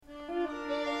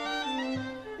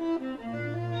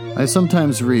I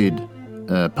sometimes read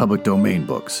public domain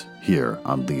books here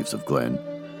on Leaves of Glen,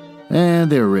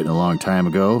 and they were written a long time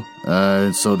ago,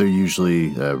 so they're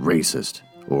usually racist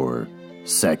or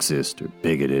sexist or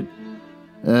bigoted.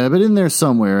 But in there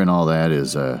somewhere and all that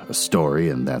is a story,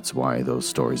 and that's why those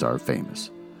stories are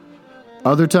famous.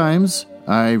 Other times,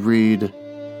 I read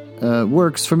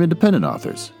works from independent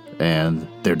authors, and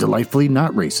they're delightfully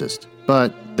not racist,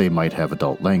 but they might have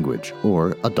adult language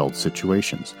or adult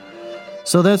situations.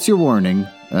 So that's your warning,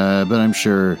 but I'm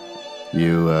sure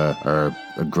you are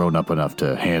grown up enough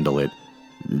to handle it.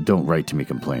 Don't write to me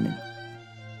complaining.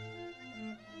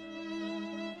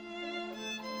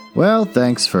 Well,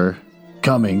 thanks for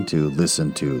coming to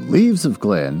listen to Leaves of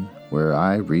Glen, where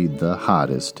I read the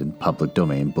hottest in public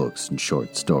domain books and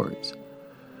short stories.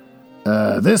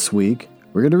 This week,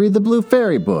 we're going to read the Blue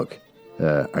Fairy book,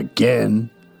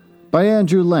 again, by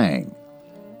Andrew Lang.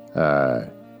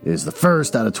 It is the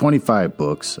first out of 25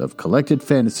 books of collected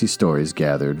fantasy stories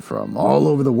gathered from all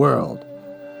over the world.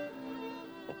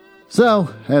 So,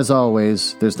 as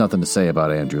always, there's nothing to say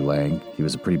about Andrew Lang. He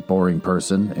was a pretty boring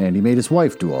person, and he made his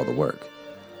wife do all the work.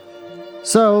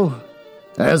 So,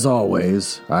 as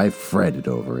always, I fretted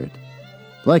over it.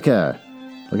 Like an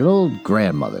old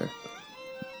grandmother.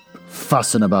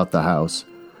 Fussing about the house.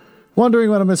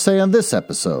 Wondering what I'm going to say on this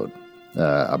episode. For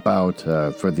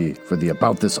the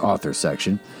About This Author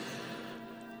section.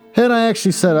 And I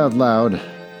actually said out loud,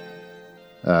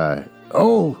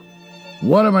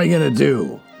 what am I going to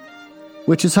do?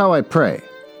 Which is how I pray.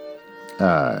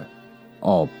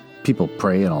 All people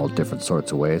pray in all different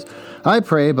sorts of ways. I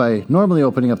pray by normally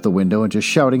opening up the window and just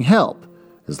shouting help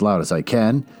as loud as I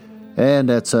can. And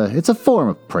it's a form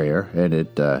of prayer, and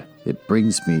it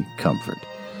brings me comfort.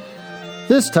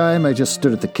 This time, I just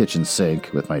stood at the kitchen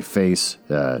sink with my face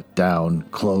down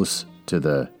close to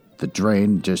the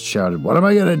drain, just shouted, "What am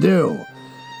I going to do?"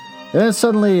 And then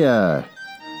suddenly,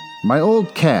 my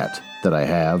old cat that I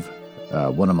have,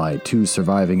 one of my 2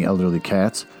 surviving elderly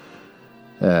cats,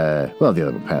 the other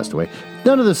one passed away.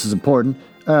 None of this is important.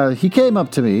 He came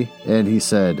up to me, and he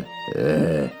said,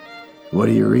 "What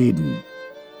are you reading?"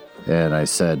 And I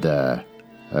said,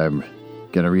 "I'm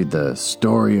going to read the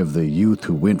story of the youth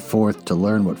who went forth to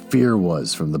learn what fear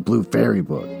was from the Blue Fairy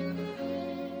book."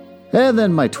 And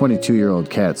then my 22-year-old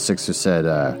cat, Sixer, said,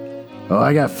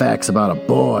 I got facts about a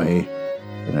boy.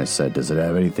 And I said, "Does it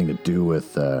have anything to do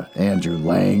with Andrew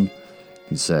Lang?"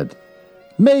 He said,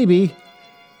 "Maybe.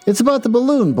 It's about the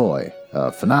balloon boy,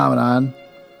 a phenomenon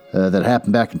that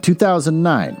happened back in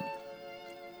 2009.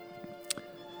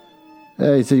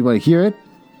 He said, "You want to hear it?"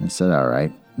 I said, "All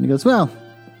right." And he goes, "Well,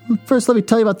 first let me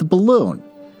tell you about the balloon.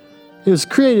 It was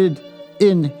created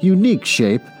in unique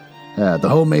shape. The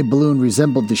homemade balloon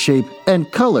resembled the shape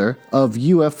and color of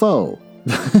UFO."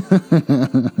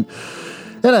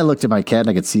 Then I looked at my cat, and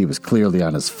I could see he was clearly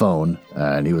on his phone,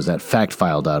 and he was at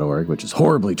factfile.org, which is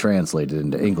horribly translated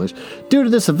into English. Due to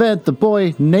this event, the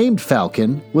boy named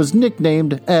Falcon was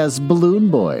nicknamed as Balloon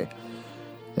Boy.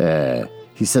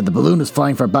 He said the balloon was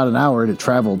flying for about an hour, and it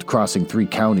traveled crossing 3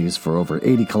 counties for over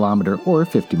 80 kilometer or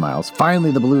 50 miles.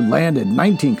 Finally, the balloon landed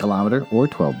 19 kilometer or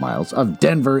 12 miles of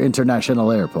Denver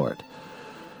International Airport.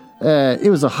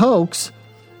 It was a hoax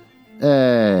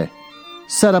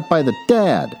set up by the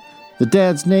dad. The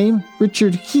dad's name,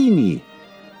 Richard Heaney.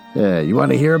 You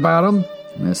want to hear about him?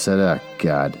 And I said, "Oh,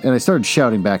 God." And I started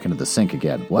shouting back into the sink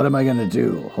again. What am I going to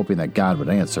do? Hoping that God would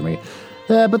answer me.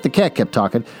 But the cat kept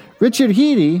talking. Richard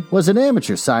Heaney was an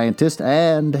amateur scientist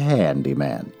and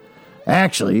handyman.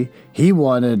 Actually, he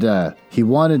wanted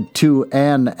to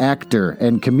an actor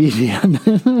and comedian,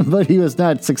 but he was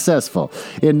not successful.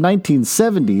 In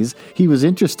 1970s, he was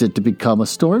interested to become a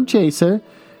storm chaser.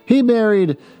 He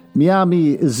married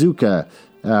Miyami Izuka,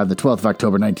 the 12th of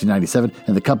October, 1997,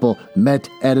 and the couple met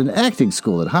at an acting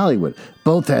school in Hollywood.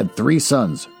 Both had 3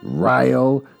 sons,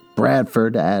 Ryo,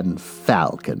 Bradford, and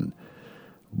Falcon.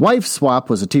 Wife Swap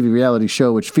was a TV reality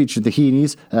show which featured the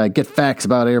Heeneys. Get facts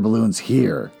about air balloons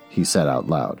here, he said out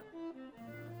loud.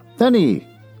 Then he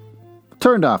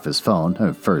turned off his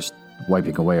phone, first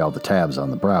wiping away all the tabs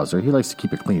on the browser. He likes to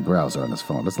keep a clean browser on his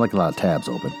phone. Doesn't like a lot of tabs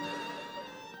open.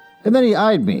 And then he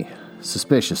eyed me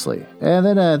suspiciously. And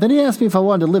then he asked me if I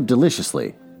wanted to live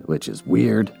deliciously, which is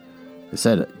weird. I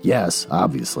said yes,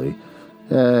 obviously.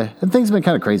 And things have been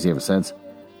kind of crazy ever since.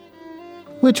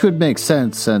 Which would make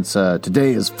sense since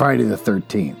today is Friday the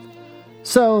 13th.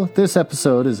 So this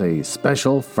episode is a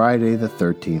special Friday the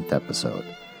 13th episode.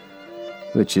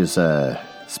 Which is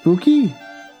spooky?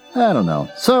 I don't know.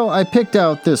 So I picked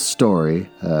out this story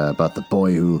about the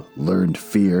boy who learned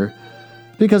fear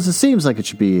because it seems like it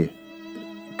should be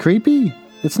creepy.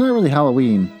 It's not really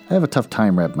Halloween. have a tough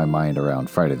time wrapping my mind around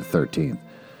Friday the 13th.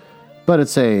 But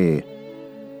it's a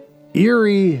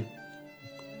eerie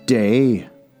day.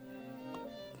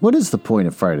 What is the point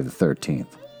of Friday the 13th?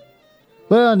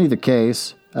 Well, in either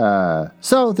case,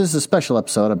 so this is a special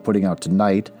episode I'm putting out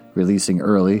tonight, releasing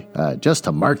early, just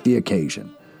to mark the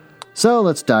occasion. So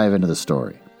let's dive into the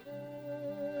story.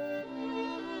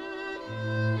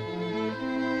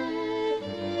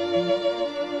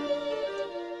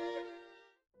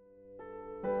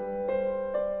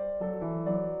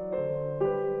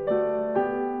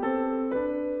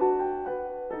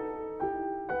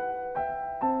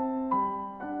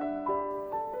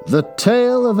 The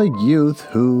tale of a youth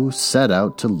who set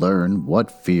out to learn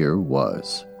what fear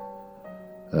was.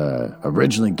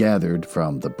 Originally gathered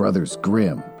from the Brothers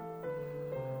Grimm.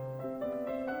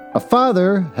 A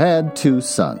father had 2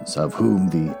 sons, of whom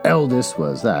the eldest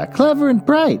was clever and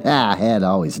bright. Ed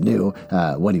always knew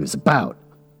what he was about.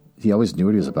 He always knew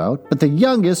what he was about, but the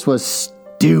youngest was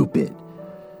stupid.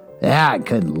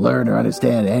 Couldn't learn or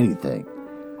understand anything.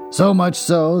 So much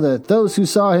so that those who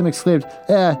saw him exclaimed,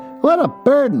 what a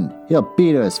burden! He'll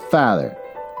be to his father.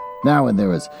 Now when there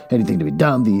was anything to be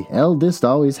done, the eldest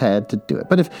always had to do it.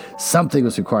 But if something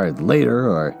was required later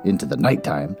or into the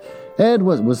nighttime, Ed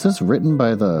was this written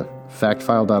by the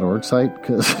factfile.org site?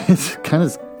 Because it's kind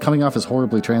of coming off as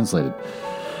horribly translated.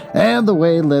 And the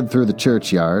way led through the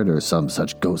churchyard or some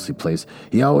such ghostly place,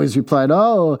 he always replied,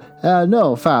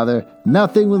 no, father,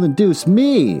 nothing will induce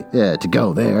me to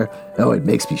go there. Oh, it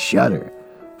makes me shudder.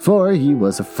 For he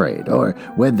was afraid, or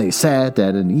when they sat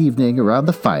at an evening around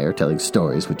the fire telling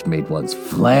stories which made one's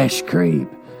flesh creep.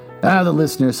 The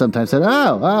listener sometimes said,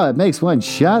 it makes one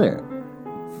shudder.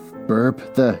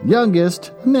 Burp, the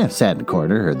youngest, sat in the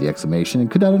corner, heard the exclamation,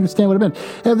 and could not understand what it meant.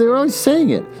 And they were always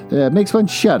saying it. It makes one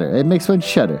shudder. It makes one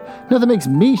shudder. Nothing makes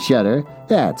me shudder.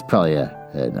 It's probably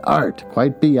an art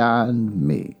quite beyond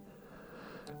me.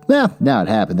 Well, now it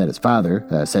happened that his father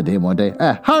said to him one day,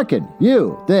 hearken,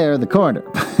 you there in the corner.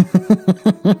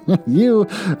 You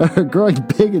are growing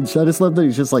big and I just love that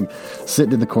he's just like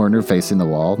sitting in the corner facing the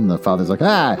wall. And the father's like,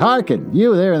 hearken,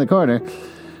 you there in the corner.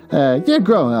 You're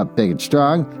growing up big and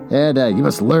strong, and you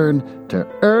must learn to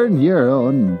earn your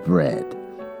own bread.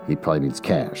 He probably means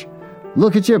cash.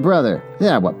 Look at your brother.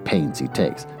 What pains he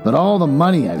takes. But all the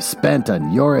money I've spent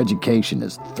on your education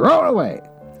is thrown away.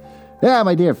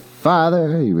 My dear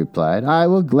father, he replied, I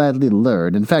will gladly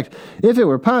learn. In fact, if it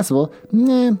were possible,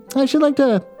 I should like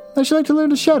to learn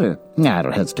to shudder. I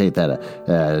don't hesitate that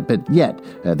a bit yet.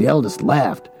 The eldest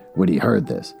laughed when he heard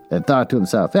this, and thought to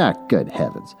himself, good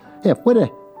heavens.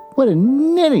 What a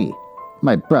ninny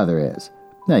my brother is.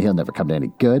 He'll never come to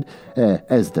any good.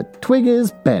 As the twig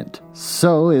is bent,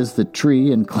 so is the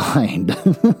tree inclined.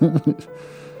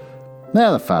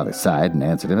 Now the father sighed and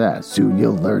answered him, soon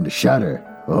you'll learn to shudder.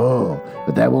 Oh,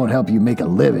 but that won't help you make a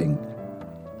living.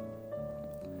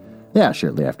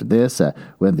 Shortly after this,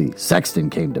 when the sexton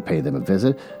came to pay them a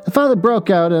visit, the father broke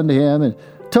out unto him and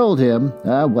told him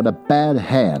what a bad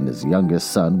hand his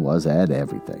youngest son was at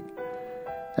everything.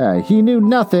 He knew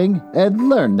nothing and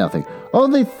learned nothing.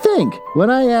 Only think, when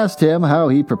I asked him how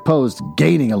he proposed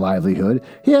gaining a livelihood,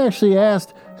 he actually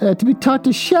asked to be taught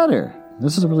to shudder.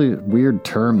 This is a really weird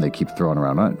term they keep throwing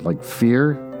around. Like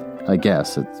fear, I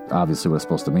guess. It's obviously what it's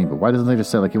supposed to mean, but why doesn't they just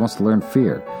say he wants to learn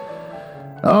fear?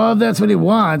 Oh, if that's what he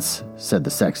wants, said the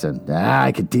sexton.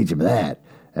 I can teach him that.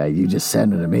 You just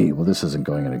send him to me. Well, this isn't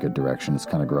going in a good direction. It's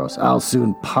kind of gross. I'll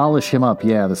soon polish him up.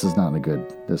 This is not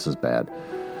this is bad.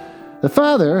 The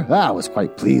father was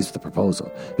quite pleased with the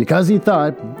proposal, because he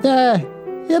thought,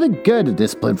 it'd be good to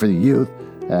discipline for the youth.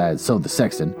 So the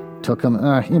sexton took him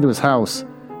into his house,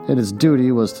 and his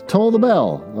duty was to toll the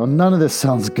bell. Well, none of this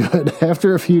sounds good.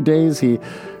 After a few days, he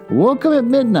woke him at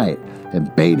midnight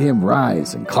and bade him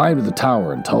rise and climb to the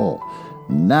tower and toll.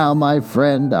 Now, my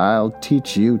friend, I'll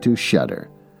teach you to shudder.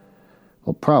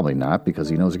 Well, probably not, because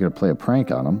he knows you're going to play a prank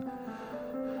on him.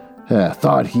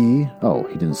 Thought he... Oh,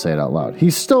 he didn't say it out loud. He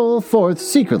stole forth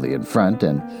secretly in front,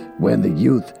 and when the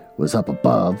youth was up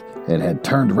above and had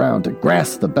turned round to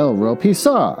grasp the bell rope, he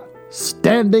saw,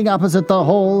 standing opposite the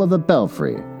hole of the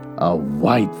belfry, a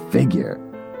white figure.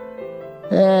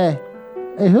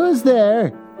 Who's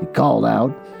there? He called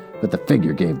out, but the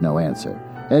figure gave no answer,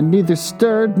 and neither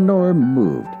stirred nor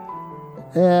moved.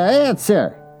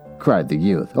 Answer, cried the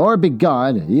youth, or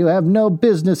begone, you have no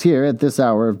business here at this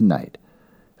hour of night.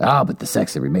 But the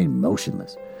sexton remained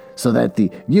motionless, so that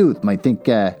the youth might think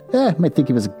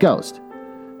he was a ghost.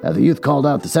 The youth called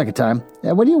out the second time,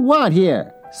 What do you want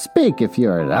here? Speak if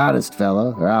you're an honest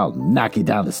fellow, or I'll knock you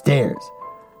down the stairs.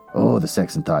 Oh, the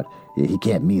sexton thought, he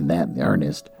can't mean that in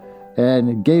earnest.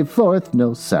 and gave forth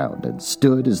no sound, and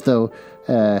stood as though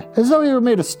he were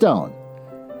made of stone.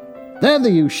 Then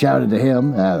the youth shouted to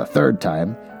him the third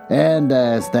time, and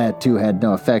as that too had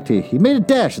no effect, he made a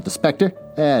dash at the spectre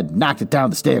and knocked it down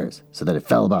the stairs, so that it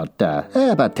fell about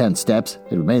 10 steps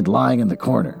and remained lying in the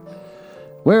corner.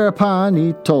 Whereupon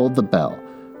he tolled the bell,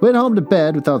 went home to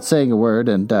bed without saying a word,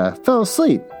 and fell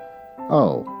asleep.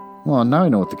 Oh, well, now I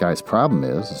know what the guy's problem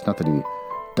is. It's not that he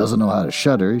doesn't know how to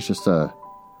shudder. He's just a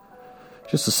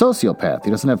sociopath. He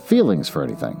doesn't have feelings for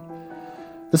anything.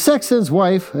 The sexton's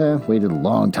wife waited a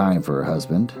long time for her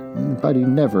husband, but he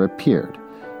never appeared.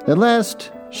 At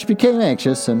last, she became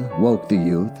anxious and woke the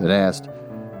youth and asked,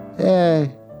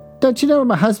 don't you know where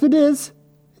my husband is?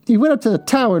 He went up to the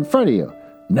tower in front of you.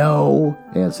 No,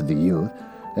 answered the youth,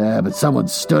 but someone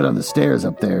stood on the stairs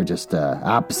up there just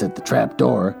opposite the trap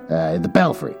door in the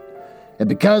belfry. And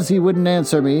because he wouldn't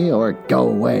answer me or go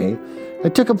away, I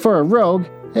took him for a rogue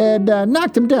and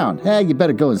knocked him down. You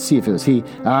better go and see if it was he.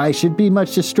 I should be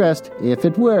much distressed if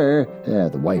it were.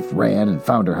 The wife ran and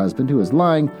found her husband, who was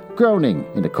lying groaning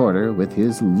in a corner with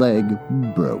his leg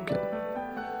broken.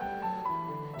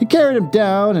 He carried him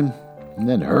down and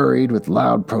then hurried with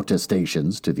loud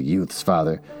protestations to the youth's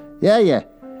father. Yeah,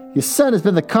 your son has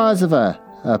been the cause of a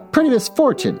pretty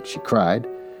misfortune, she cried.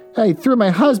 He threw my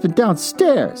husband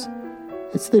downstairs.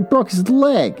 They broke his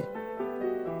leg.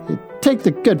 Take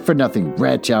the good-for-nothing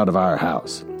wretch out of our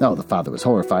house. Oh, the father was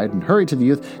horrified and hurried to the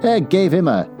youth and gave him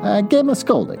a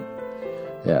scolding.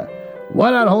 Yeah,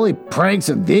 what unholy pranks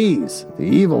are these? The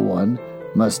evil one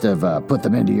must have put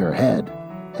them into your head.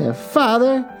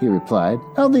 Father, he replied,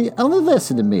 only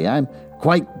listen to me. I'm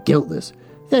quite guiltless.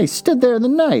 He stood there in the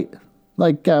night,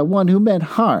 like one who meant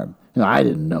harm. I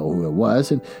didn't know who it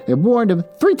was, and warned him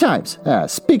 3 times.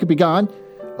 Speak or be gone.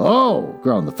 Oh,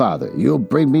 groaned the father, you'll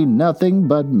bring me nothing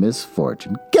but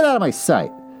misfortune. Get out of my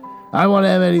sight. I won't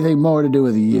have anything more to do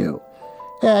with you.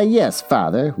 Yes,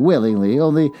 father, willingly,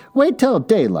 only wait till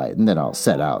daylight, and then I'll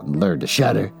set out and learn to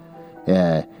shudder.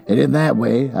 And in that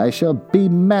way I shall be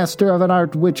master of an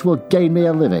art which will gain me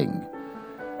a living.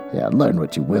 Learn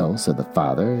what you will, said the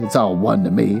father. It's all one to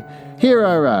me. Here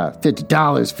are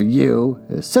 $50 for you.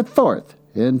 Set forth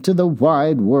into the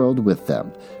wide world with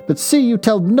them. But see you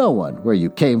tell no one where you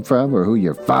came from or who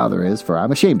your father is, for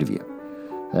I'm ashamed of you.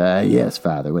 Yes,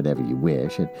 father, whatever you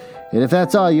wish. And if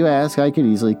that's all you ask, I can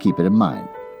easily keep it in mind.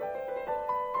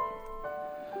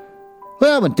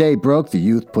 Well, when day broke, the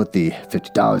youth put the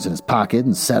 $50 in his pocket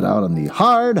and set out on the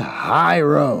hard, high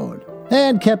road,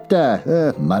 and kept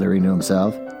muttering to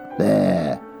himself,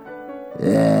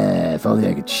 if only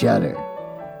I could shudder.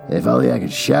 If only I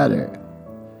could shudder.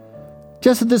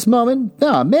 Just at this moment,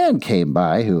 a man came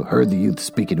by who heard the youth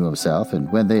speaking to himself,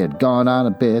 and when they had gone on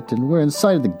a bit and were in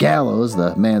sight of the gallows,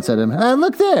 the man said to him,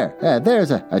 look there,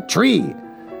 there's a tree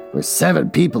where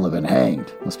 7 people have been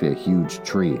hanged. Must be a huge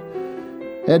tree.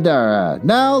 And are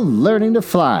now learning to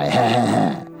fly.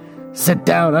 Sit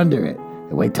down under it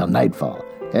and wait till nightfall,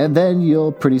 and then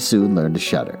you'll pretty soon learn to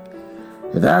shudder.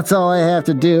 That's all I have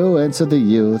to do, answered the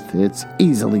youth. It's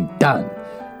easily done.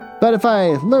 But if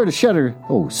I learn to shudder,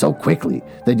 so quickly,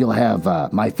 then you'll have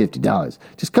my $50.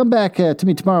 Just come back to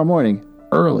me tomorrow morning,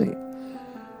 early.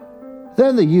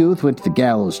 Then the youth went to the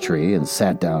gallows tree and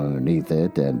sat down underneath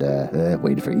it and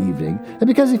waited for evening. And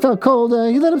because he felt cold,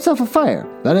 he lit himself a fire.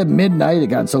 But at midnight, it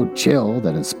got so chill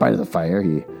that in spite of the fire,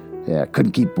 he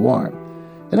couldn't keep warm.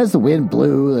 And as the wind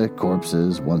blew the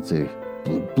corpses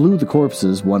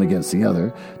one against the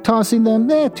other, tossing them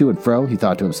to and fro, he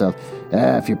thought to himself,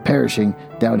 if you're perishing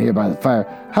down here by the fire,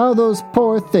 how those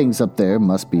poor things up there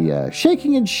must be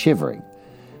shaking and shivering.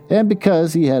 And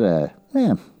because he had a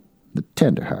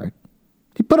tender heart,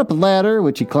 he put up a ladder,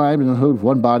 which he climbed and moved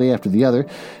one body after the other,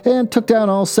 and took down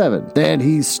all 7. Then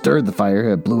he stirred the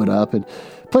fire, blew it up, and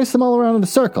placed them all around in a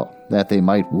circle, that they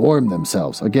might warm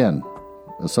themselves. Again,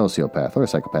 a sociopath or a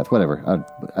psychopath, whatever.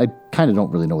 I kind of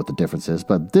don't really know what the difference is,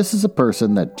 but this is a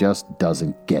person that just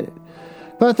doesn't get it.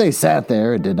 But they sat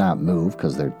there and did not move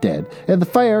because they're dead, and the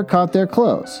fire caught their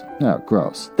clothes. Oh,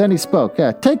 gross. Then he spoke,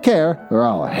 take care, or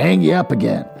I'll hang you up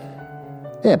again.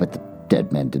 But the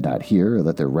dead men did not hear or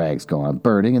let their rags go on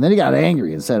burning, and then he got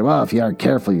angry and said, well, if you aren't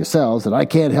careful yourselves, then I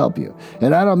can't help you,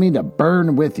 and I don't mean to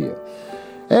burn with you.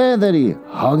 And then he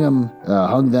hung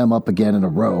them up again in a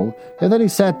row, and then he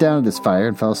sat down at his fire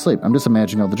and fell asleep. I'm just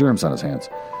imagining all the germs on his hands.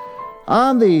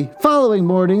 On the following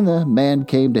morning, the man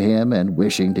came to him and,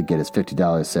 wishing to get his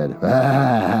 $50, said,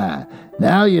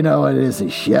 now you know what it is to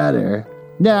shudder.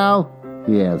 No,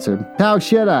 he answered. How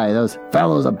should I? Those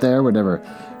fellows up there would never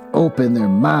open their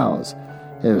mouths.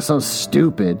 They were so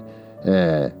stupid,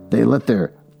 they let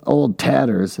their old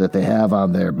tatters that they have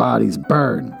on their bodies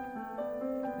burn.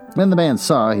 When the man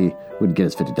saw he wouldn't get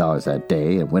his $50 that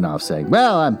day and went off saying,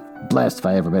 "Well, I'm blessed if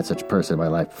I ever met such a person in my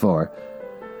life before."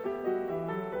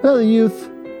 Well, the youth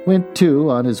went too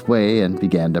on his way and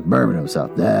began to murmur to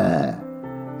himself,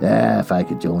 if I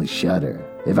could only shudder,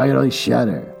 if I could only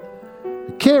shudder.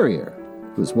 The carrier,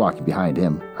 who was walking behind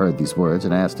him, heard these words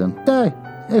and asked him,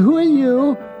 "Who are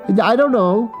you?" "I don't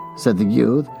know," said the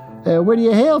youth. "Where do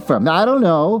you hail from?" "I don't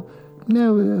know."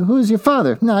 "No, who's your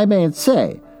father?" "No, I mayn't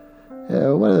say."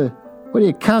 What are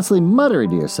you constantly muttering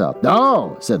to yourself?"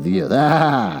 "Oh," said the youth,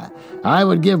 "I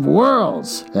would give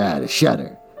worlds to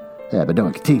shudder. But no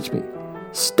one can teach me."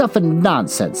 "Stuff and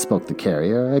nonsense," spoke the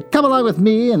carrier. "Come along with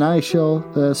me, and I shall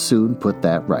soon put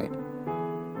that right."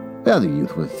 Well, the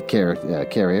youth was the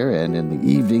carrier, and in the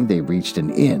evening they reached an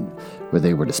inn where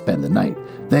they were to spend the night.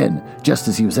 Then, just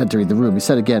as he was entering the room, he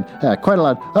said again, quite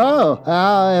aloud,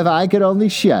 if I could only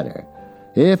shudder.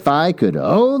 If I could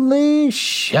only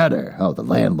shudder." Oh, the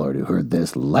landlord, who heard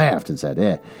this, laughed and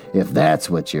said, "If that's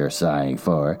what you're sighing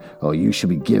for, you should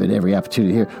be given every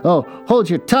opportunity here." "Oh, hold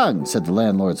your tongue," said the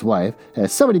landlord's wife.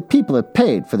 "So many people have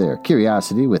paid for their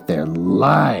curiosity with their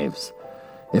lives.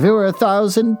 If it were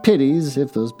 1,000 pities,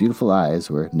 if those beautiful eyes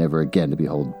were never again to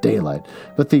behold daylight."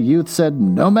 But the youth said,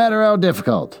 "No matter how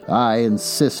difficult, I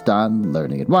insist on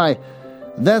learning it. Why,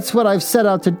 that's what I've set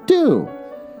out to do."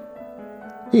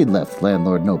 He'd left the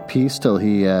landlord no peace till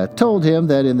he told him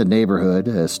that in the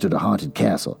neighborhood stood a haunted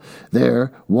castle.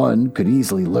 There one could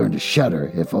easily learn to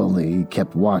shudder if only he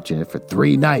kept watching it for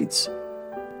 3 nights.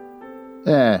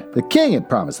 The king had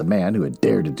promised the man who had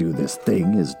dared to do this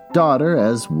thing his daughter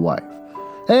as wife.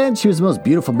 And she was the most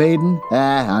beautiful maiden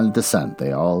under the sun.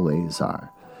 They always are.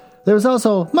 There was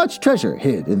also much treasure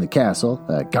hid in the castle,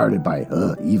 guarded by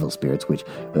evil spirits, which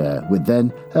would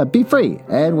then be free,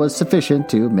 and was sufficient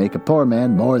to make a poor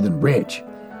man more than rich.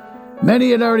 Many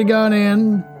had already gone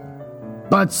in,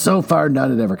 but so far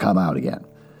none had ever come out again.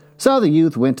 So the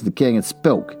youth went to the king and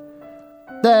spoke.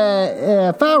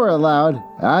 "If I were allowed,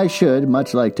 I should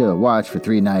much like to watch for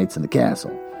 3 nights in the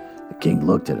castle." The king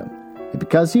looked at him, and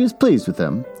because he was pleased with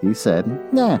him, he said,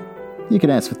 "You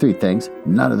can ask for 3 things,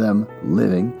 none of them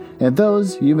living, and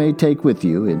those you may take with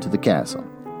you into the castle."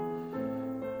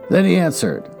 Then he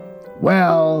answered,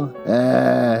 "Well,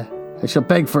 I shall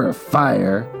beg for a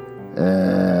fire,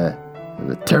 a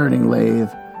turning lathe,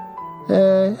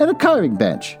 and a carving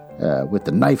bench with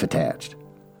the knife attached."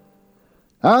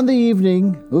 On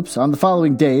the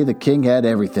following day, the king had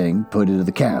everything put into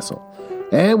the castle.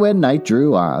 And when night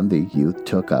drew on, the youth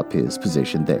took up his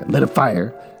position there, lit a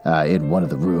fire in one of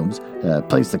the rooms,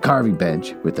 placed the carving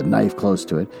bench with the knife close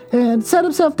to it, and sat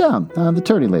himself down on the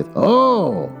turning lathe.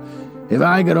 "Oh, if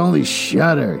I could only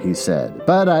shudder," he said,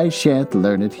 "but I shan't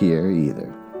learn it here either."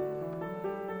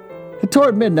 And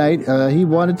toward midnight, he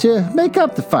wanted to make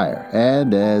up the fire,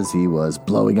 and as he was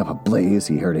blowing up a blaze,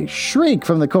 he heard a shriek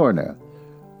from the corner.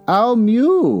 "Ow,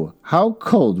 mew, how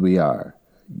cold we are."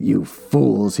 "You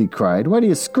fools," he cried, "why do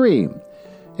you scream?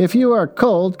 If you are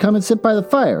cold, come and sit by the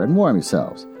fire and warm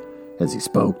yourselves." As he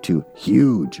spoke, 2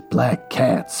 huge black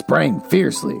cats sprang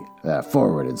fiercely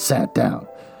forward and sat down.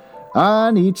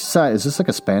 On each side, is this like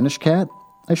a Spanish cat?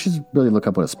 I should really look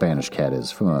up what a Spanish cat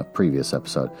is from a previous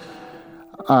episode.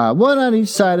 One on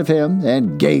each side of him,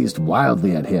 and gazed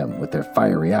wildly at him with their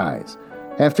fiery eyes.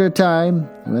 After a time,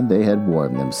 when they had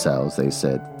warmed themselves, they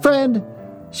said, "Friend,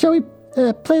 shall we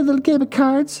play a little game of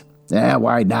cards?"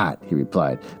 "Why not?" he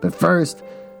replied. "But first,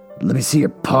 let me see your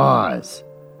paws."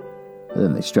 And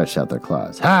then they stretched out their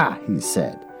claws. "Ha!" he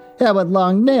said. "What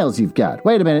long nails you've got.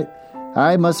 Wait a minute.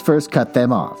 I must first cut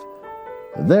them off."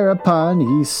 Thereupon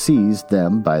he seized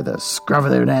them by the scruff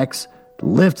of their necks,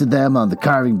 lifted them on the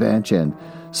carving bench, and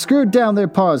screwed down their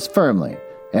paws firmly.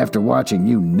 "After watching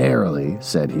you narrowly,"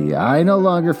 said he, "I no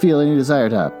longer feel any desire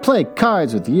to play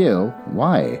cards with you."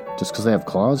 "Why? Just because they have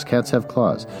claws? Cats have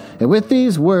claws." And with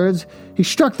these words, he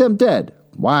struck them dead.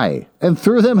 "Why?" And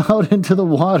threw them out into the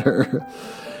water.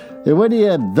 And when he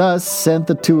had thus sent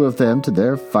the 2 of them to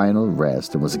their final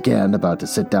rest, and was again about to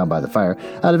sit down by the fire,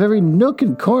 out of every nook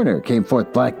and corner came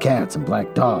forth black cats and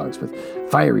black dogs with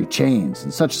fiery chains in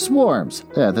such swarms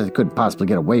that they couldn't possibly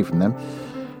get away from them.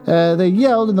 They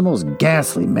yelled in the most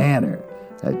ghastly manner,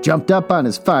 jumped up on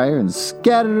his fire and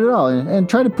scattered it all and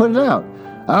tried to put it out.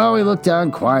 He looked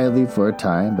on quietly for a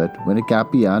time, but when it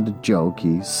got beyond a joke,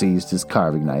 he seized his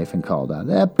carving knife and called out,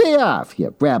 "Be off,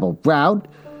 you rabble-rout!"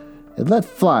 and let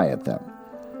fly at them.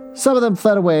 Some of them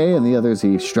fled away, and the others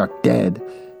he struck dead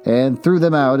and threw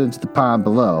them out into the pond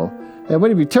below. And when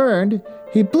he returned,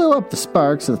 he blew up the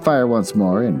sparks of the fire once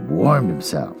more and warmed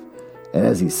himself. And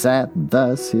as he sat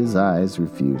thus, his eyes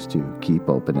refused to keep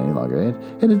open any longer,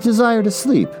 and a desire to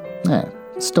sleep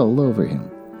stole over him.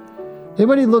 And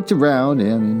when he looked around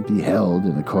him and beheld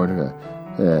in the corner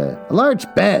a large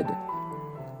bed.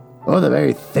 "Oh, the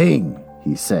very thing,"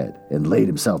 he said, and laid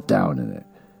himself down in it.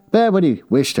 But when he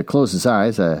wished to close his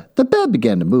eyes, the bed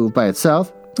began to move by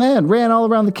itself and ran all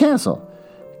around the castle.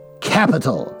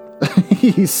 "Capital,"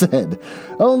 he said,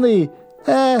 only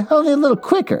a little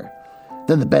quicker.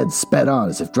 Then the bed sped on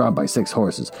as if drawn by 6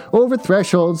 horses, over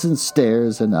thresholds and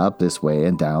stairs and up this way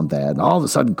and down that, and all of a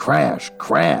sudden crash,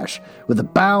 crash. With a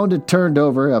bound it turned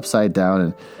over upside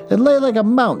down and lay like a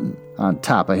mountain on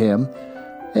top of him.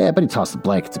 But he tossed the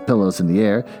blankets and pillows in the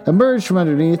air, emerged from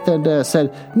underneath, and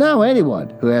said, "Now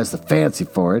anyone who has the fancy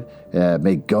for it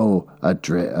may go a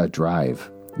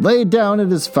drive." Laid down at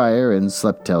his fire and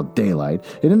slept till daylight,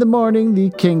 and in the morning the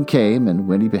king came, and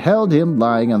when he beheld him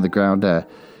lying on the ground,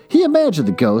 he imagined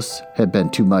the ghosts had been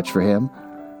too much for him,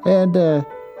 and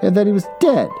that he was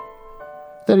dead.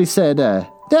 Then he said,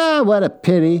 what a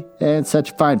pity, and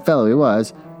such a fine fellow he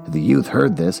was. The youth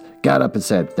heard this, got up and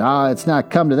said, it's not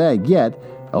come to that yet.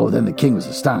 Oh, then the king was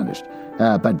astonished,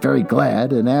 but very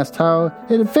glad, and asked how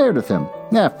it had fared with him.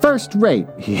 "First rate,"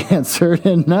 he answered,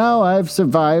 "and now I've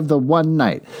survived the one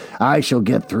night. I shall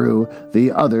get through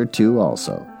the other 2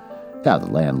 also." Now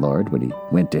the landlord, when he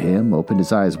went to him, opened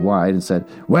his eyes wide and said,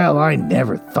 "Well, I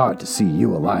never thought to see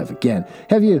you alive again.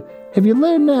 Have you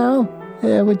learned now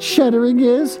what shuddering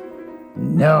is?"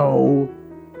 "No,"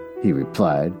 he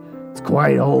replied. "It's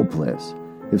quite hopeless.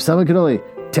 If someone could only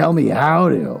tell me how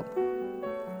to."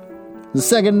 The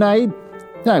second night,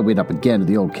 I went up again to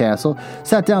the old castle,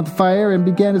 sat down at the fire, and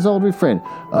began his old refrain,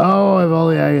 "Oh, if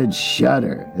only I could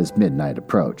shudder," as midnight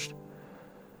approached.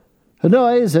 A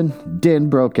noise and din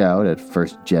broke out, at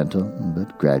first gentle,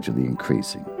 but gradually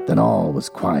increasing. Then all was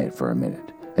quiet for a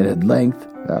minute, and at length,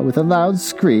 with a loud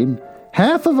scream,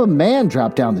 half of a man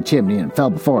dropped down the chimney and fell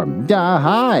before him.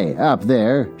 "Hi, up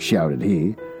there," shouted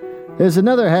he. "There's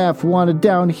another half wanted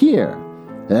down here.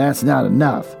 That's not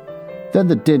enough." Then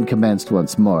the din commenced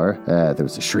once more. There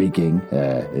was a shrieking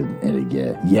and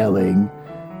a yelling,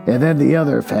 and then the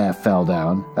other half fell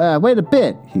down. "Wait a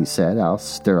bit," he said. "I'll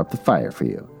stir up the fire for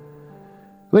you."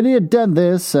 When he had done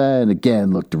this, and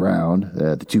again looked around,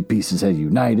 the 2 pieces had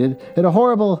united, and a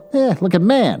horrible, looking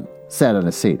man sat on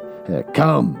a seat.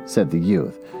 "Come," said the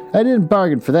youth. "I didn't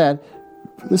bargain for that.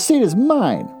 The seat is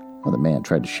mine." Well, the man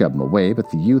tried to shove him away,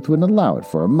 but the youth wouldn't allow it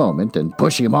for a moment, and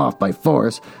pushing him off by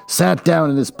force, sat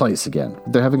down in his place again.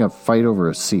 They're having a fight over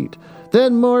a seat.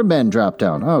 Then more men dropped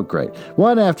down. Oh, great.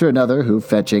 One after another, who,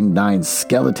 fetching 9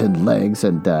 skeleton legs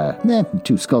and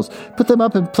 2 skulls, put them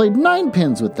up and played 9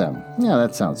 pins with them. Yeah,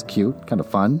 that sounds cute. Kind of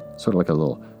fun. Sort of like a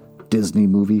little Disney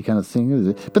movie kind of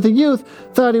thing. But the youth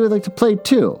thought he would like to play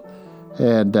too.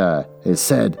 And he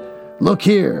said, "Look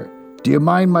here, do you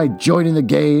mind my joining the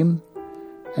game?"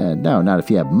 "No, not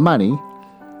if you have money."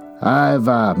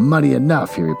 "I've money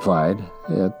enough," he replied.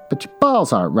 "But your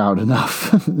balls aren't round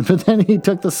enough." But then he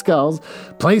took the skulls,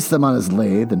 placed them on his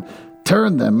lathe, and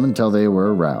turned them until they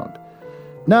were round.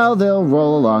 "Now they'll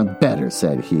roll along better,"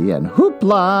 said he, and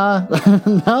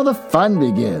hoopla! Now the fun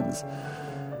begins.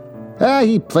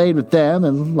 He played with them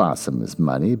and lost some of his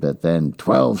money, but then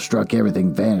 12 struck,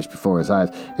 everything vanished before his eyes.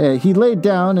 He laid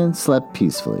down and slept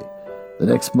peacefully. The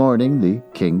next morning, the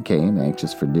king came,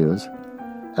 anxious for news.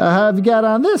 "How have you got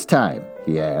on this time?"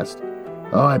 he asked.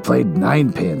 "Oh, I played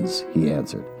 9 pins," he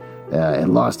answered,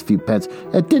 and lost a few pence.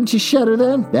 "Didn't you shudder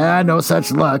then?" "No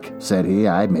such luck," said he.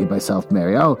 "I made myself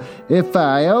merry. Oh, if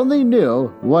I only knew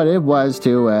what it was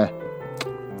to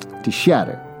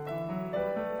shudder."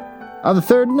 On the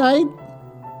 3rd night,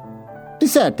 he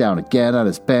sat down again on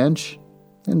his bench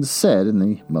and said in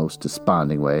the most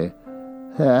desponding way,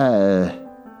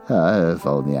 "If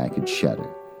only I could shudder."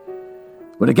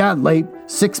 When it got late,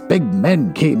 6 big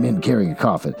men came in carrying a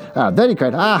coffin. Then he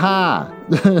cried, "Ha ha!"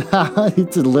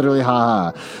 It's literally ha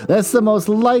ha. "That's the most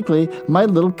likely my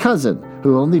little cousin,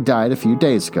 who only died a few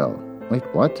days ago." Wait,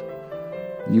 what?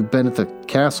 You've been at the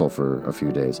castle for a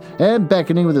few days. And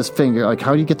beckoning with his finger, like,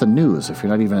 how do you get the news if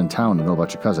you're not even in town to know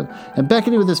about your cousin? And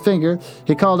beckoning with his finger,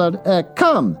 he called out,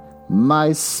 "Come,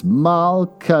 my small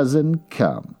cousin,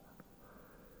 come."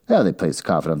 Well, they placed the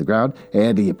coffin on the ground,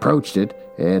 and he approached it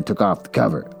and took off the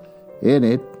cover. In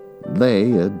it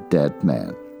lay a dead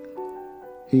man.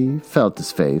 He felt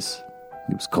his face.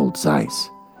 It was cold as ice.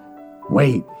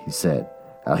 "Wait," he said.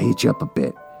 "I'll heat you up a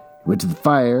bit." He went to the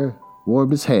fire,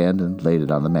 warmed his hand, and laid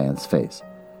it on the man's face.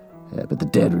 But the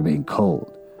dead remained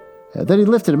cold. Then he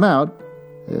lifted him out,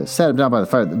 sat him down by the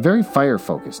fire. Very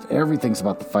fire-focused. Everything's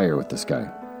about the fire with this guy.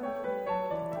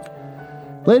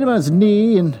 laid him on his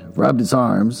knee, and rubbed his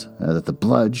arms that the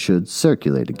blood should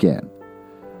circulate again.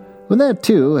 When that,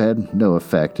 too, had no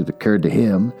effect, it occurred to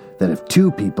him that if two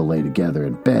people lay together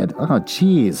in bed,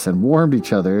 and warmed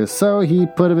each other, so he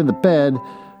put him in the bed,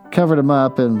 covered him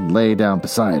up, and lay down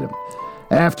beside him.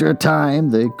 After a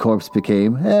time, the corpse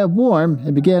became warm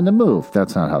and began to move.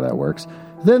 That's not how that works.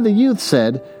 Then the youth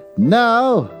said,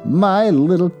 "Now, my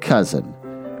little cousin,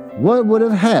 what would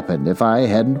have happened if I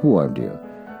hadn't warmed you?"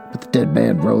 But the dead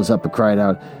man rose up and cried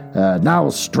out, "Now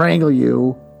I'll strangle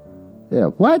you."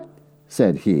 "What?"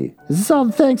 said he. "Is this all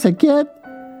the thanks I get?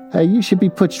 You should be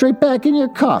put straight back in your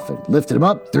coffin." Lifted him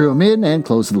up, threw him in, and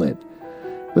closed the lid.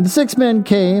 When the 6 men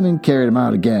came and carried him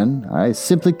out again, "I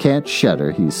simply can't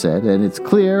shudder," he said, "and it's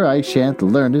clear I shan't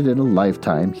learn it in a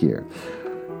lifetime here."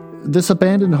 This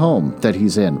abandoned home that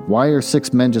he's in, why are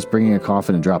 6 men just bringing a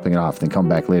coffin and dropping it off, then come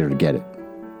back later to get it?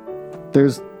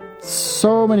 There's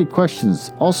so many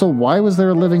questions. Also, why was there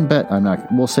a living bed?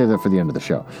 We'll save that for the end of the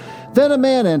show. Then a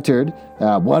man entered,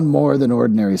 one more than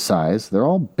ordinary size. They're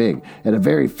all big, and a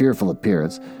very fearful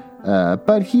appearance.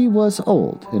 But he was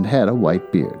old and had a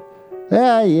white beard.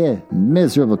 "Ah, you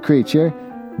miserable creature.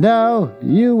 Now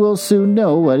you will soon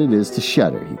know what it is to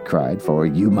shudder," he cried, "for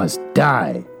you must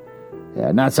die."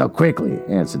 "Not so quickly,"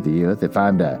 answered the youth. "If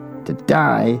I'm to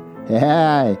die,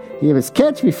 you must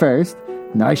catch me first,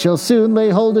 and I shall soon lay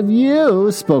hold of you,"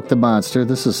 spoke the monster.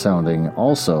 This is sounding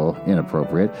also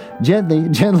inappropriate.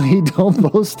 Gently,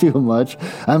 don't boast too much.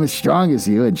 I'm as strong as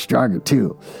you, and stronger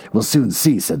too." "We'll soon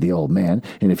see," said the old man,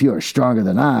 "and if you are stronger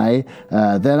than I,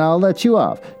 then I'll let you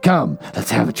off. Come,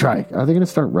 let's have a try." Are they going to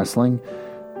start wrestling?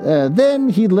 Then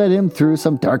he led him through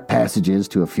some dark passages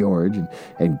to a fjord,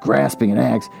 and grasping an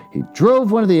axe, he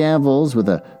drove one of the anvils with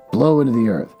a blow into the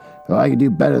earth. "Oh, I can do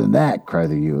better than that," cried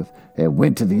the youth, and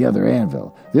went to the other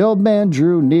anvil. The old man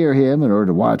drew near him in order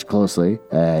to watch closely,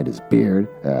 and his beard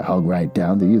hung right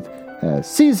down. The youth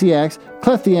seized the axe,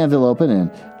 cleft the anvil open, and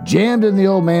jammed in the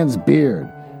old man's beard.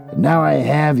 "Now I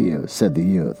have you," said the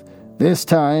youth. "This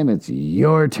time it's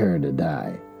your turn to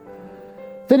die."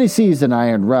 Then he seized an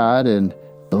iron rod and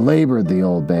belabored the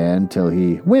old man till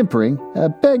he, whimpering,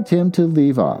 begged him to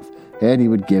leave off, and he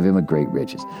would give him a great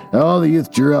riches. The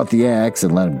youth drew out the axe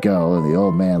and let him go, and the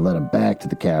old man led him back to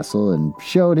the castle and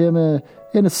showed him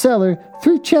in a cellar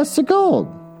 3 chests of gold.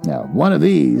 "Now, one of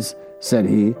these," said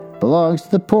he, "belongs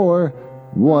to the poor,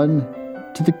 one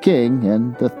to the king,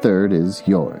 and the third is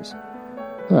yours."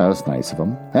 That was nice of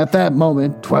him. At that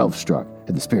moment, 12 struck,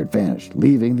 and the spirit vanished,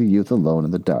 leaving the youth alone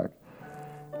in the dark.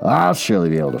 "I'll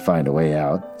surely be able to find a way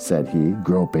out," said he,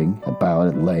 groping about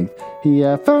at length. He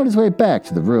found his way back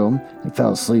to the room and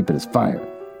fell asleep at his fire.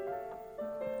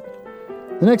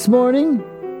 The next morning,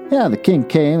 the king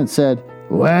came and said,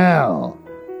 "Well,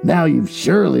 now you've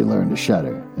surely learned to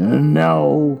shudder."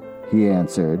 "No," he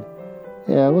answered.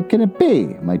 "What can it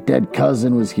be? My dead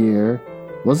cousin was here."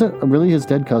 Was it really his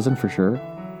dead cousin for sure?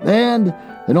 "And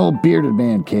an old bearded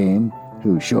man came,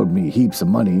 who showed me heaps of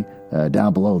money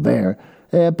down below there.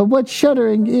 But what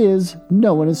shuddering is,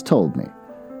 no one has told me."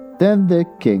 Then the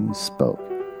king spoke.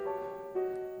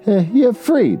 "You have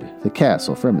freed the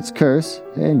castle from its curse,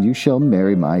 and you shall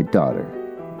marry my daughter."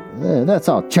 "That's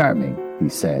all charming," he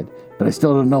said, "but I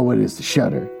still don't know what it is to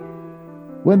shudder."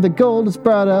 When the gold was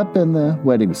brought up and the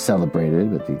wedding was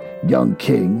celebrated, but the young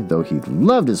king, though he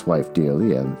loved his wife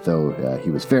dearly, and though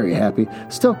he was very happy,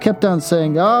 still kept on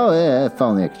saying, "If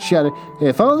only I could shudder,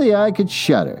 if only I could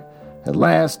shudder." At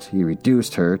last, he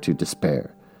reduced her to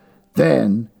despair.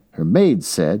 Then her maid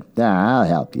said, "I'll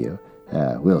help you.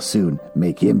 We'll soon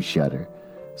make him shudder."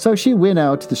 So she went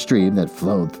out to the stream that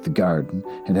flowed through the garden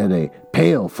and had a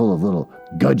pail full of little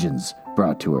gudgeons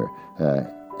brought to her.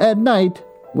 At night,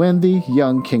 when the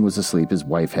young king was asleep, his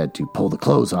wife had to pull the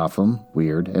clothes off him,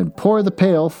 weird, and pour the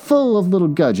pail full of little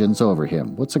gudgeons over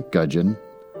him. What's a gudgeon?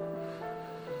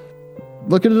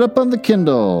 Looking it up on the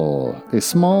Kindle. A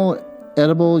small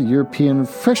edible European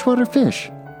freshwater fish,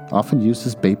 often used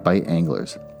as bait by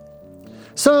anglers.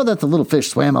 So that the little fish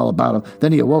swam all about him.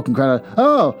 Then he awoke and cried out,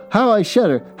 "Oh, how I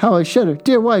shudder, how I shudder.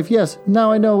 Dear wife, yes,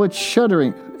 now I know what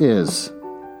shuddering is."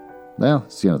 Well,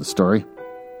 it's the end of the story.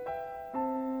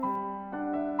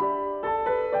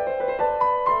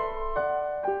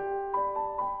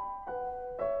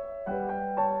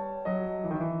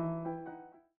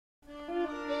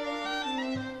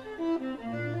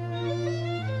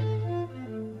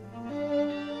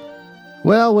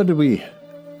 Well,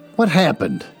 what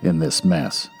happened in this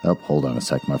mess? Oh, hold on a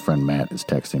sec. My friend Matt is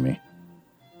texting me.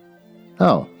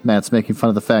 Oh, Matt's making fun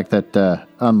of the fact that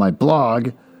on my blog,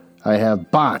 I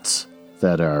have bots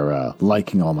that are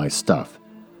liking all my stuff.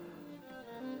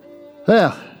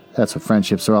 Well, that's what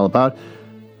friendships are all about.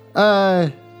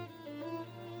 A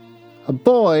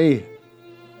boy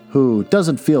who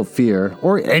doesn't feel fear,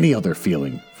 or any other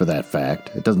feeling for that fact.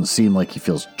 It doesn't seem like he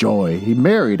feels joy. He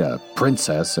married a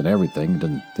princess and everything.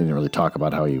 They didn't really talk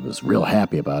about how he was real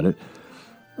happy about it.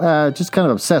 Just kind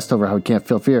of obsessed over how he can't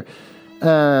feel fear.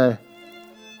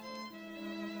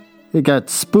 He got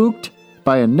spooked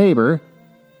by a neighbor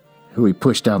who he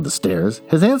pushed down the stairs.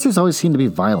 His answers always seem to be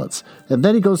violence. And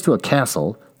then he goes to a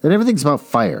castle, and everything's about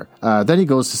fire. Then he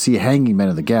goes to see hanging men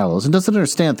in the gallows and doesn't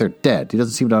understand they're dead. He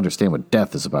doesn't seem to understand what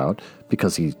death is about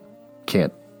because he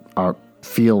can't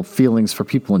feel feelings for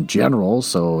people in general.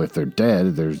 So if they're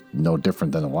dead, there's no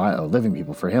different than living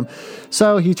people for him.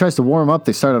 So he tries to warm up.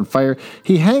 They start on fire.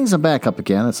 He hangs them back up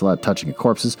again. That's a lot of touching of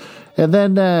corpses. And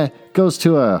then goes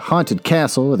to a haunted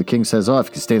castle where the king says, if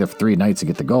you can stay there for 3 nights and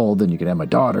get the gold, then you can have my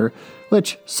daughter,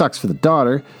 which sucks for the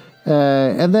daughter.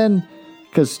 And then,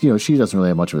 because, she doesn't really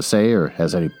have much of a say or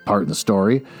has any part in the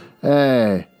story.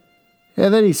 And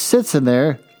then he sits in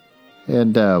there,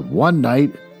 and one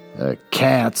night,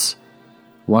 cats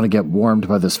want to get warmed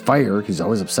by this fire. He's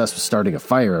always obsessed with starting a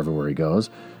fire everywhere he goes.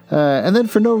 And then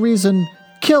for no reason,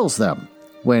 kills them.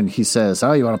 When he says,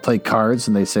 you want to play cards?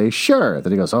 And they say, sure.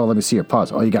 Then he goes, let me see your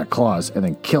paws. You got claws. And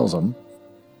then kills them.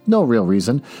 No real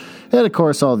reason. And of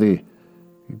course, all the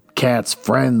cat's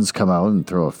friends come out and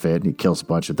throw a fit. And he kills a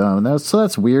bunch of them. And so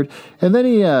that's weird. And then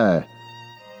he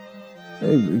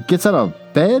gets out of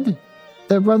bed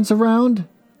that runs around.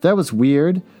 That was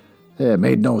weird. It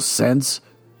made no sense.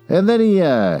 And then he,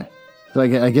 I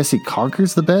guess he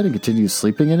conquers the bed and continues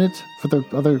sleeping in it for the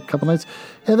other couple nights.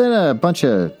 And then a bunch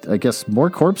of, more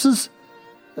corpses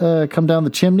come down the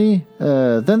chimney.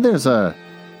 Then there's a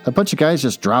bunch of guys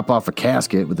just drop off a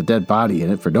casket with a dead body in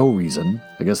it for no reason.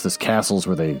 I guess this castle's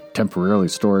where they temporarily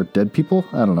store dead people.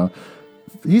 I don't know.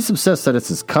 He's obsessed that it's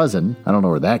his cousin. I don't know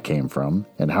where that came from.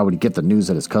 And how would he get the news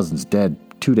that his cousin's dead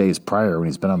 2 days prior when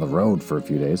he's been on the road for a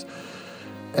few days?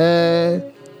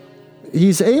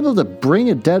 He's able to bring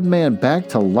a dead man back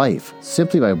to life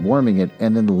simply by warming it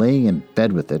and then laying in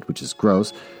bed with it, which is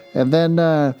gross. And then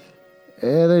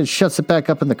shuts it back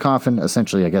up in the coffin,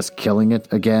 essentially, I guess, killing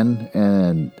it again.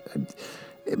 And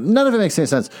none of it makes any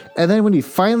sense. And then when he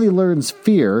finally learns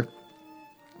fear,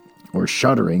 or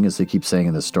shuddering, as they keep saying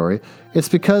in this story, it's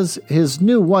because his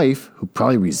new wife, who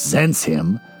probably resents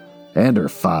him and her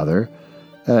father,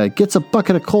 gets a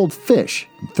bucket of cold fish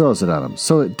and throws it on him.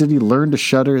 So did he learn to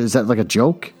shudder? Is that like a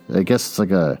joke? I guess it's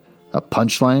like a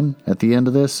punchline at the end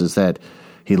of this, is that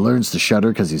he learns to shudder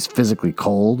because he's physically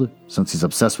cold, since he's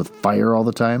obsessed with fire all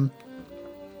the time.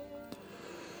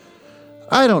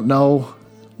 I don't know.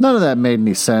 None of that made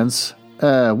any sense.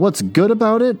 What's good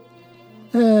about it?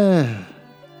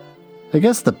 I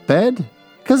guess the bed?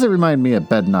 Because it reminded me of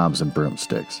Bed Knobs and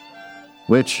Broomsticks.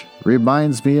 Which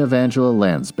reminds me of Angela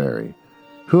Lansbury,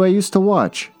 who I used to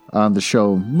watch on the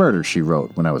show Murder, She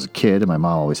Wrote when I was a kid, and my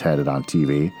mom always had it on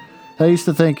TV. I used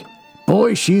to think,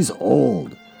 boy, she's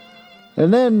old.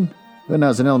 And then, when I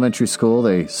was in elementary school,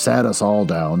 they sat us all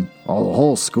down, the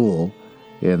whole school,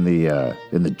 in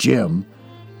the gym.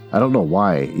 I don't know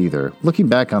why, either. Looking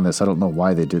back on this, I don't know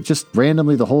why they did. Just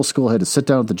randomly, the whole school had to sit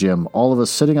down at the gym, all of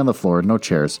us sitting on the floor, no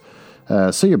chairs,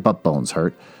 so your butt bones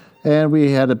hurt. And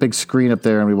we had a big screen up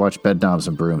there, and we watched Bed Knobs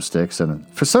and Broomsticks, and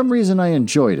for some reason I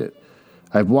enjoyed it.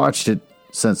 I've watched it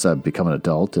since I've become an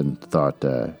adult and thought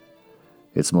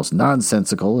it's the most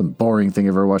nonsensical and boring thing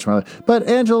I've ever watched in my life. But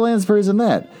Angela Lansbury's in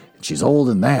that, and she's old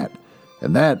in that.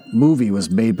 And that movie was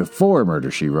made before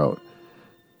Murder, She Wrote.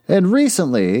 And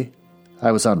recently,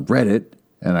 I was on Reddit,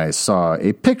 and I saw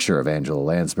a picture of Angela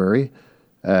Lansbury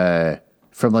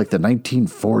from like the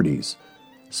 1940s.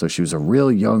 So she was a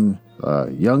real young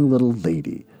little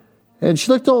lady. And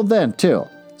she looked old then, too.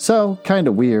 So, kind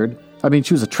of weird. I mean,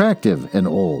 she was attractive and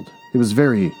old. It was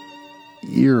very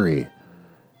eerie.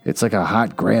 It's like a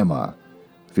hot grandma.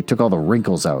 If you took all the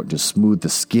wrinkles out and just smoothed the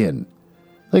skin.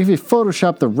 Like if you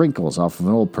photoshopped the wrinkles off of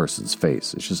an old person's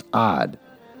face. It's just odd.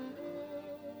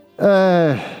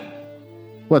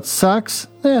 What sucks?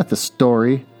 The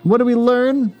story. What do we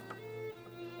learn?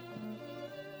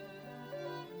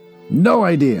 No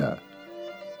idea.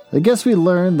 I guess we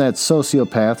learned that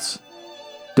sociopaths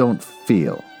don't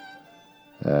feel.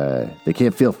 They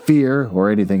can't feel fear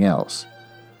or anything else.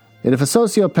 And if a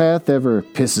sociopath ever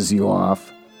pisses you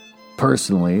off,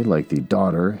 personally, like the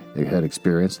daughter they had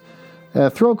experienced,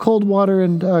 throw cold water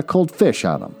and cold fish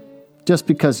on them, just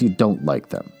because you don't like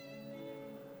them.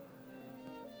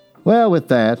 Well, with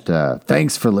that,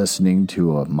 thanks for listening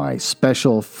to my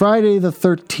special Friday the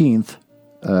 13th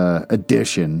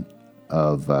edition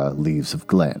of Leaves of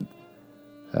Glen.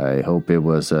 I hope it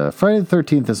was... Friday the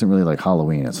 13th isn't really like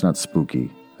Halloween. It's not spooky.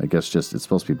 I guess just it's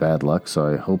supposed to be bad luck, so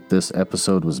I hope this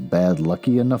episode was bad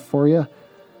lucky enough for you.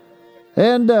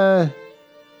 And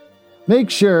make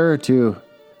sure to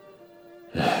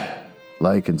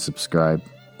like and subscribe.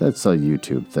 That's a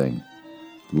YouTube thing.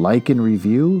 Like and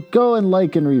review. Go and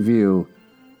like and review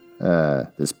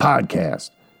this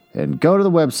podcast. And go to the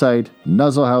website,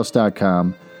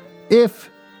 nuzzlehouse.com. If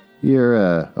you're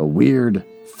a weird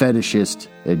fetishist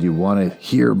and you want to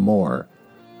hear more,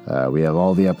 we have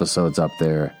all the episodes up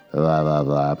there, blah, blah,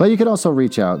 blah. But you can also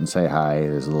reach out and say hi.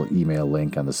 There's a little email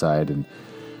link on the side. And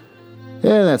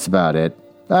yeah, that's about it.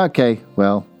 Okay,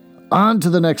 well, on to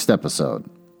the next episode.